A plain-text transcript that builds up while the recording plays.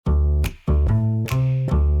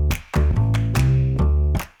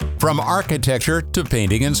From architecture to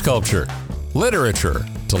painting and sculpture, literature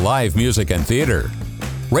to live music and theater.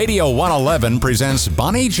 Radio 111 presents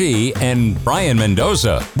Bonnie G and Brian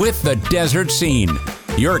Mendoza with The Desert Scene,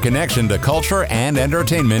 your connection to culture and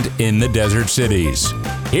entertainment in the desert cities.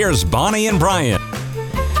 Here's Bonnie and Brian.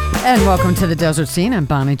 And welcome to The Desert Scene. I'm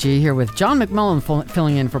Bonnie G here with John McMullen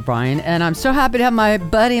filling in for Brian. And I'm so happy to have my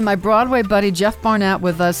Broadway buddy, Jeff Barnett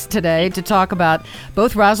with us today to talk about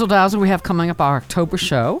both Razzle Dazzle we have coming up, our October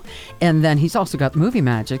show. And then he's also got Movie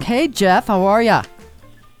Magic. Hey, Jeff, how are ya?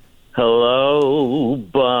 Hello,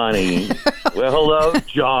 Bonnie. Well, hello,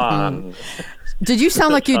 John. Did you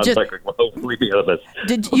sound like you just?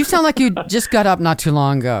 Did you sound like you just got up not too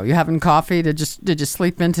long ago? You having coffee? Did you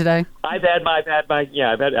sleep in today? I had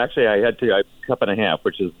a cup and a half,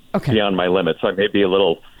 which is beyond my limit, so I may be a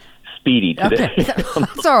little speedy today. Okay.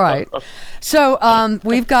 That's all right. So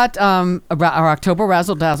we've got our October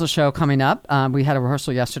Razzle Dazzle show coming up. We had a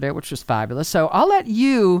rehearsal yesterday, which was fabulous. So I'll let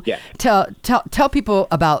you tell people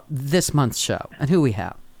about this month's show and who we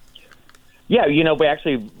have. Yeah, we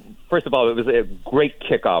actually. First of all, it was a great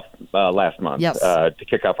kickoff last month to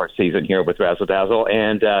kick off our season here with Razzle Dazzle,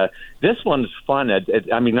 and this one's fun.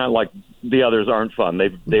 Not like the others aren't fun.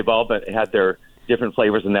 They've all had their different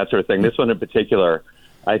flavors and that sort of thing. This one in particular,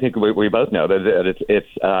 I think we both know that it's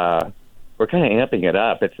we're kind of amping it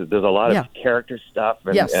up. There's a lot of character stuff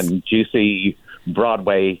and juicy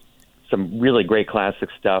Broadway, some really great classic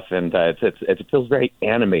stuff, and it feels very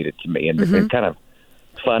animated to me and kind of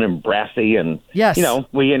fun and brassy, and we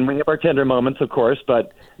have our tender moments, of course,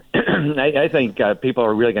 but I think people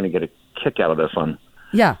are really going to get a kick out of this one.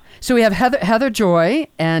 Yeah. So we have Heather Joy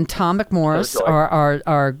and Tom McMorris are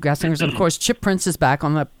our guest singers, and of course Chip Prince is back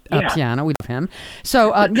on the piano. We love him.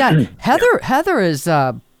 So Heather is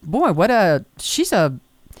she's a.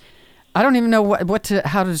 I don't even know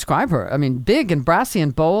how to describe her. I mean, big and brassy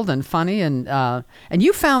and bold and funny, and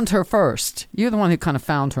you found her first. You're the one who kind of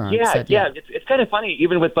found her. It's kind of funny,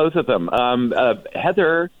 even with both of them.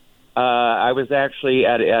 Heather, I was actually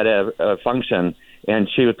at a function, and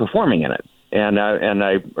she was performing in it, and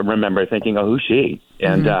I remember thinking, oh, who's she?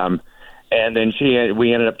 And and then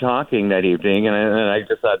we ended up talking that evening, and I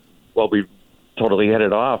just thought, well, we totally hit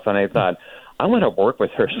it off, and I thought, I want to work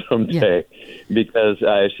with her someday because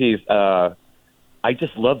she's. I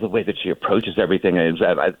just love the way that she approaches everything.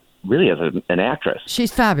 Really, as an actress,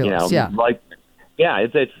 she's fabulous.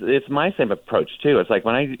 It's my same approach too. It's like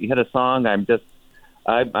when I hit a song,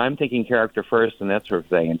 I'm thinking character first and that sort of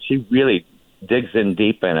thing, and she really digs in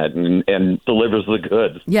deep in it and delivers the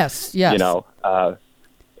goods. Yes.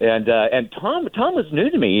 And Tom was new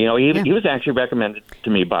to me. He was actually recommended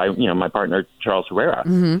to me by my partner Charles Herrera,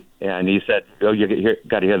 and he said, "Oh, you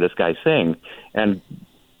got to hear this guy sing." And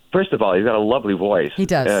first of all, he's got a lovely voice. He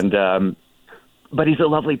does, and but he's a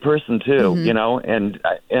lovely person too. And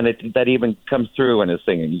that even comes through in his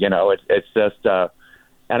singing. It's just,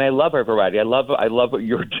 and I love our variety. I love what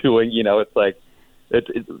you're doing. It's like,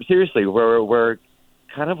 seriously, we're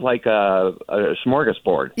kind of like a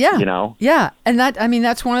smorgasbord, Yeah, and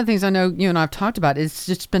that's one of the things I know you and I've talked about. It's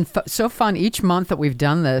just been so fun each month that we've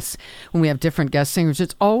done this when we have different guest singers.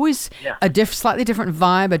 It's always a slightly different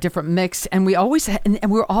vibe, a different mix, and we always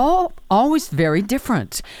and we're all always very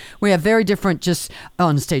different. We have very different just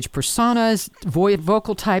on stage personas,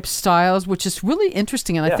 vocal types, styles, which is really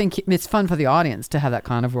interesting, and I think it's fun for the audience to have that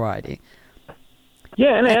kind of variety.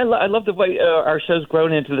 Yeah, and I love the way our show's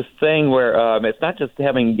grown into this thing where it's not just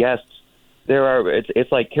having guests.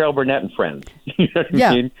 It's like Carol Burnett and friends. You know what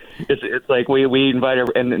I mean? It's like we invite her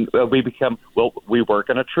and we become we work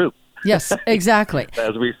in a troupe. Yes, exactly.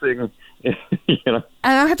 As we sing. And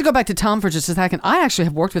I have to go back to Tom for just a second. I actually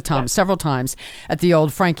have worked with Tom several times at the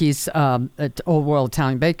old Frankie's at Old World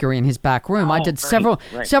Italian Bakery in his back room. I did several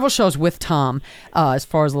shows with Tom as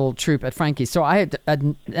far as a little troupe at Frankie's. So I'd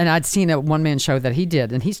seen a one-man show that he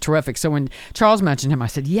did, and he's terrific. So when Charles mentioned him, I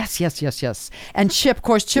said, yes. And Chip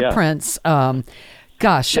Prince, I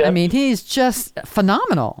mean, he's just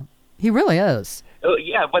phenomenal. He really is. Oh,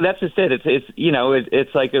 yeah, well, that's just it.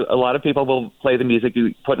 It's like a lot of people will play the music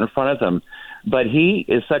you put in front of them, but he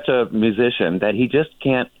is such a musician that he just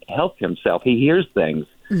can't help himself. He hears things,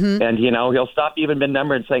 and he'll stop even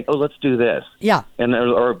mid-number and say, "Oh, let's do this." Yeah, and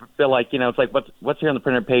or feel like it's like what's here on the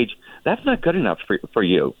printed page? That's not good enough for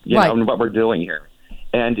you. You know, and what we're doing here,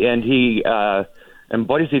 and he and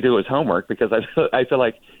boy does he do his homework, because I feel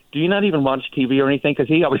like, do you not even watch TV or anything? Because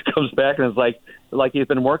he always comes back and is like, like he's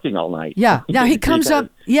been working all night. Yeah. Now he comes up.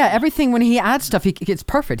 Yeah, everything when he adds stuff, it's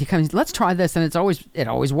perfect. He comes. Let's try this, and it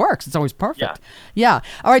always works. It's always perfect. Yeah.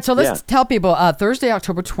 All right. So let's tell people. Thursday,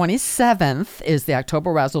 October 27th is the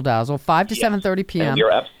October Razzle Dazzle, 5 to 7:30 p.m. And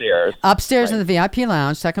you're upstairs. Upstairs in the VIP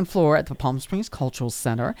lounge, second floor at the Palm Springs Cultural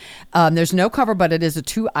Center. There's no cover, but it is a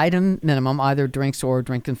 2-item minimum, either drinks or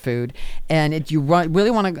drinking food. And if you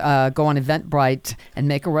really want to go on Eventbrite and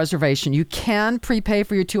make a reservation, you can prepay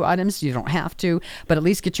for your 2 items. You don't have to, but at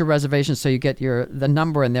least get your reservation so you get the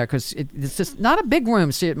number in there, because it's just not a big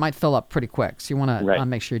room, so it might fill up pretty quick. So you want to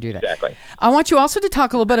make sure you do that. Exactly. I want you also to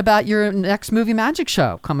talk a little bit about your next Movie Magic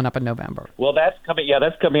show coming up in November. Well, that's coming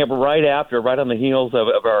up right on the heels of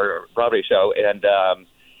our Broadway show. And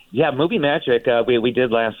Movie Magic we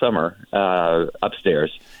did last summer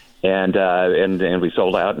upstairs, and we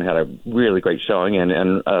sold out and had a really great showing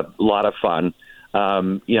and a lot of fun.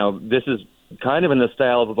 This is kind of in the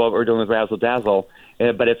style of what we're doing with Razzle Dazzle,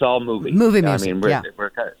 but it's all movie music. I mean, we're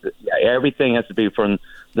kind of, everything has to be from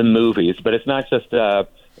the movies, but it's not just.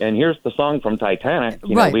 And here's the song from Titanic.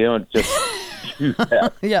 You know, we don't just do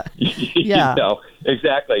that.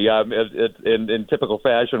 Exactly. In typical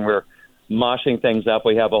fashion, we're moshing things up.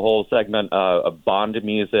 We have a whole segment of Bond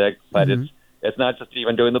music, but it's not just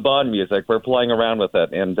even doing the Bond music. We're playing around with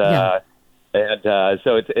it, and so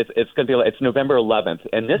it's going to be. It's November 11th,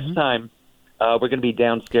 and this time we're going to be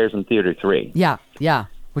downstairs in Theater 3. Yeah.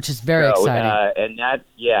 Which is very exciting.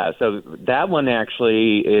 So that one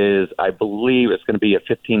actually is, I believe, it's going to be a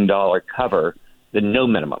 $15 cover, the no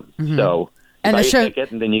minimum. So and buy the show, a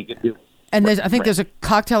ticket, and then you get. And I think there's a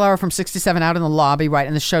cocktail hour from 6 to 7 out in the lobby, right?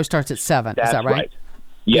 And the show starts at 7. Is that right?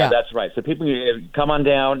 Yeah, that's right. So people come on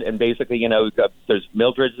down, and basically, there's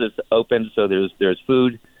Mildred's that's open, so there's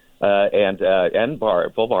food and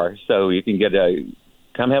full bar, so you can get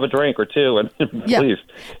come have a drink or two, and please,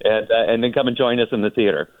 and then come and join us in the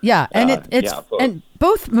theater. Yeah, and and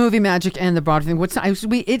both Movie Magic and the Broadway thing.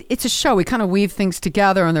 It's a show. We kind of weave things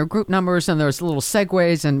together, and there are group numbers, and there's little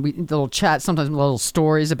segues, and little chats, sometimes little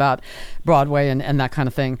stories about Broadway and that kind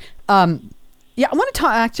of thing. I want to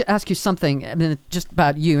ask you something. I mean, just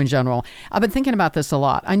about you in general. I've been thinking about this a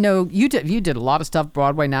lot. I know you did a lot of stuff,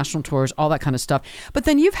 Broadway, national tours, all that kind of stuff. But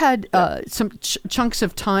then you've had some chunks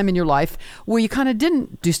of time in your life where you kind of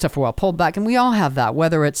didn't do stuff for a while, pulled back, and we all have that.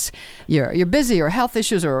 Whether it's you're busy or health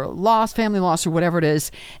issues or loss, family loss, or whatever it is,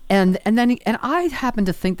 and I happen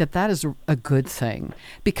to think that is a good thing,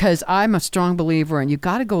 because I'm a strong believer, and you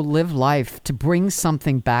got to go live life to bring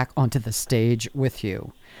something back onto the stage with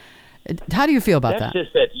you. How do you feel about that?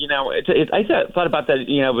 That's just it. I thought about that,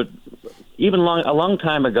 but even a long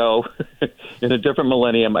time ago, in a different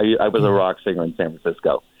millennium, I was a rock singer in San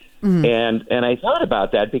Francisco. And I thought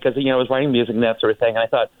about that because, I was writing music and that sort of thing. And I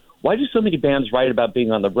thought, why do so many bands write about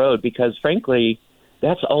being on the road? Because, frankly,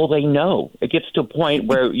 that's all they know. It gets to a point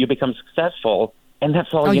where you become successful, and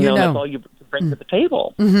that's all you know. That's all you bring to the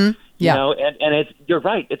table. Yeah. And you're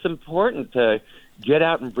right. It's important to get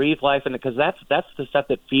out and breathe life, and because that's the stuff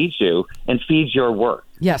that feeds you and feeds your work.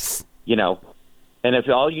 Yes. And if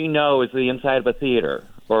all you know is the inside of a theater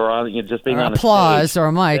or just being on applause a stage, or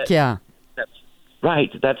a mic, that's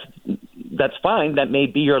right. That's fine. That may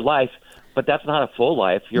be your life, but that's not a full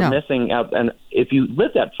life. You're missing out. And if you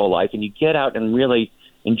live that full life and you get out and really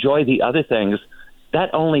enjoy the other things,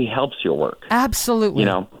 that only helps your work. Absolutely.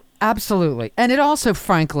 Absolutely. And it also,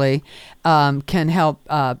 frankly, can help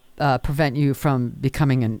prevent you from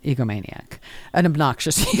becoming an egomaniac, an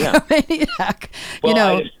obnoxious egomaniac.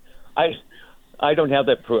 Well, I don't have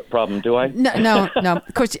that problem, do I? No.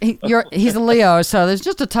 Of course, he's a Leo, so there's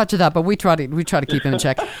just a touch of that, but we try to keep him in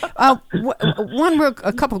check. A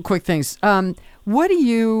couple of quick things. What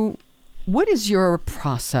is your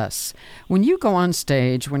process when you go on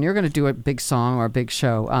stage, when you're going to do a big song or a big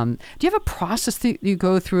show? Do you have a process that you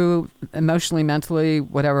go through emotionally, mentally,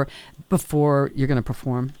 whatever, before you're going to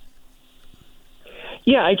perform?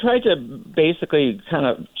 Yeah, I try to basically kind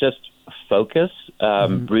of just focus,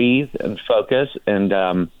 breathe and focus,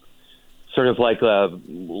 and sort of like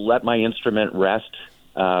let my instrument rest.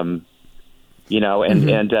 And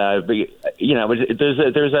there's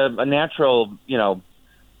a natural,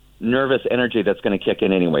 nervous energy that's going to kick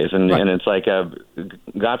in anyways. And it's like,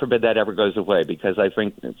 God forbid that ever goes away, because I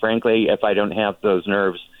think, frankly, if I don't have those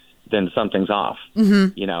nerves, then something's off,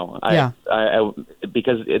 because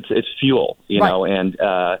it's fuel, and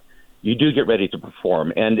you do get ready to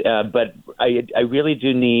perform. And, but I really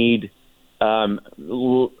do need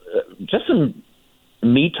just some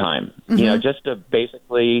me time, just to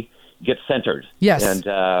basically get centered. Yes. And,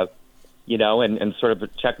 and sort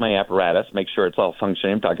of check my apparatus, make sure it's all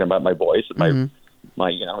functioning. I'm talking about my voice, my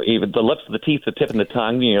even the lips, the teeth, the tip, and the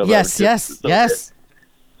tongue. Yes.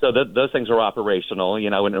 So those things are operational,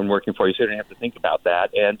 and working for you, so you don't have to think about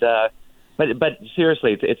that. And but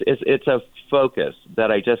seriously, it's a focus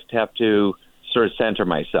that I just have to sort of center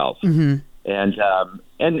myself, and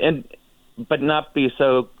but not be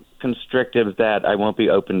so constrictive that I won't be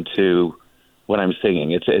open to what I'm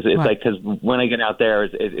singing. It's right. Like, because when I get out there,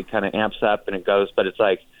 it kind of amps up and it goes, but it's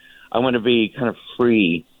like I want to be kind of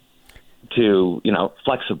free to,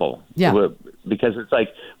 flexible. Yeah. Because it's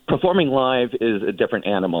like performing live is a different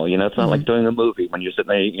animal. It's not like doing a movie when you're sitting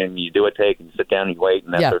there and you do a take and you sit down and you wait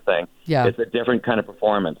and that sort of thing. Yeah. It's a different kind of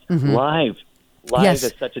performance. Live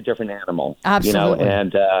is such a different animal. Absolutely.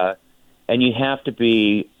 And you have to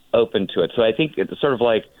be open to it. So I think it's sort of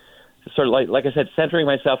like I said, centering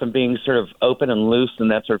myself and being sort of open and loose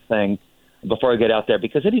and that sort of thing before I get out there,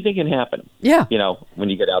 because anything can happen. Yeah. When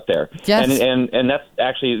you get out there. Yes. And that's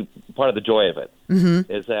actually part of the joy of it.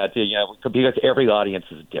 Is that because every audience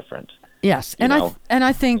is different. Yes, and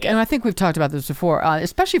I think we've talked about this before,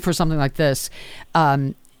 especially for something like this.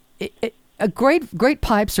 Great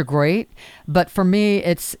pipes are great, but for me,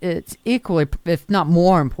 it's equally, if not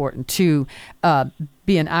more important, to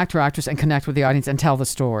be an actor, actress, and connect with the audience and tell the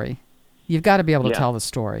story. You've got to be able to tell the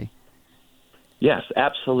story. Yes,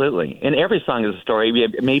 absolutely. And every song is a story.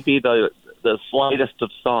 It may be the slightest of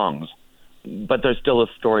songs, but there's still a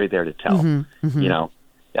story there to tell.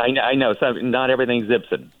 I know so not everything's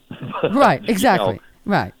Ibsen. Right, exactly.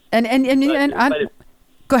 Right. And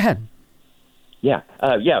go ahead. Yeah.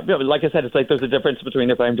 Like I said, it's like there's a difference between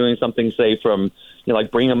if I'm doing something, say, from, like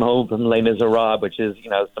Bring 'Em Home from Les Miserables, which is,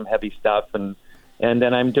 some heavy stuff, and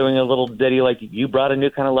then I'm doing a little ditty like You Brought a New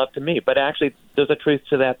Kind of Love to Me. But actually, there's a truth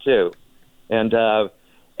to that, too. And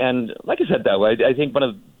like I said, though, I think one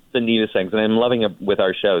of the neatest things, and I'm loving it with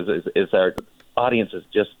our shows, is our audience has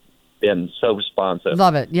just been so responsive.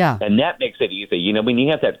 Love it, yeah. And that makes it easy. When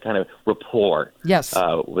you have that kind of rapport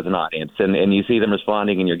with an audience, and you see them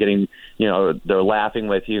responding, and you're getting, they're laughing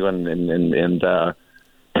with you and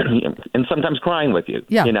sometimes crying with you.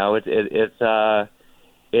 Yeah.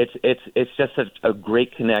 It's just a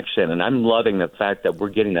great connection, and I'm loving the fact that we're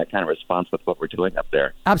getting that kind of response with what we're doing up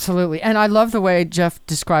there. Absolutely, and I love the way Jeff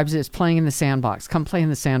describes it as playing in the sandbox. Come play in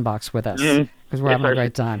the sandbox with us, because we're having a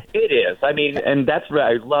great time. It is. I mean, and that's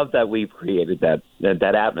I love that we've created that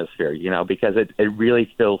atmosphere, because it really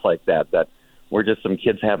feels like that we're just some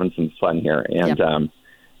kids having some fun here, and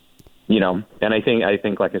and I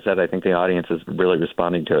think, like I said, I think the audience is really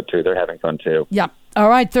responding to it too. They're having fun too. Yeah. All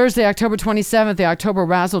right, Thursday, October 27th, the October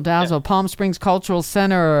Razzle Dazzle, Palm Springs Cultural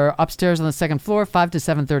Center, upstairs on the second floor, 5 to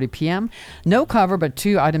 7:30 p.m. No cover, but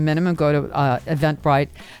 2-item minimum. Go to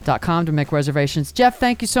eventbrite.com to make reservations. Jeff,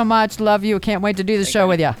 thank you so much. Love you. Can't wait to do the show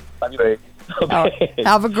with you. Love you. Okay.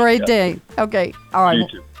 Have a great day. Okay. All right. You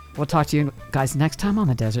too. We'll talk to you guys next time on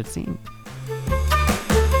The Desert Scene.